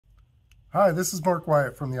Hi, this is Mark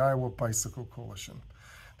Wyatt from the Iowa Bicycle Coalition.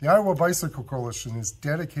 The Iowa Bicycle Coalition is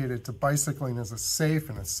dedicated to bicycling as a safe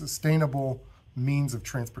and a sustainable means of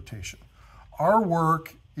transportation. Our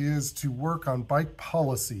work is to work on bike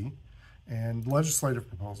policy and legislative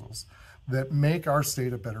proposals that make our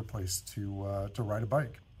state a better place to ride a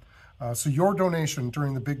bike. So your donation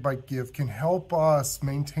during the Big Bike Give can help us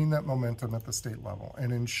maintain that momentum at the state level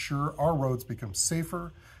and ensure our roads become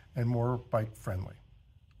safer and more bike friendly.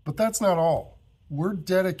 But that's not all. We're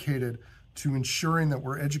dedicated to ensuring that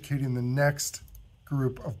we're educating the next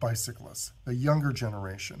group of bicyclists, the younger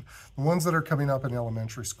generation, the ones that are coming up in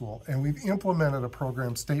elementary school. And we've implemented a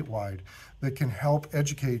program statewide that can help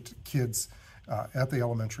educate kids at the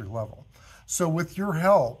elementary level. So with your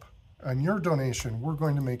help and your donation, we're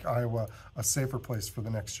going to make Iowa a safer place for the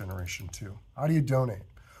next generation too. How do you donate?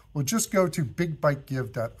 Well, just go to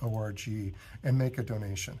bigbikegive.org and make a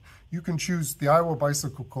donation. You can choose the Iowa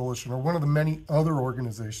Bicycle Coalition or one of the many other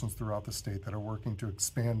organizations throughout the state that are working to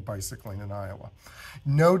expand bicycling in Iowa.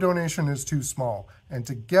 No donation is too small, and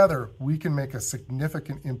together we can make a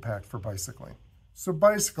significant impact for bicycling. So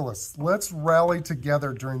bicyclists, let's rally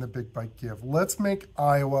together during the Big Bike Give. Let's make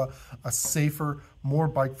Iowa a safer, more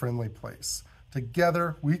bike-friendly place.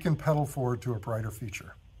 Together, we can pedal forward to a brighter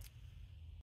future.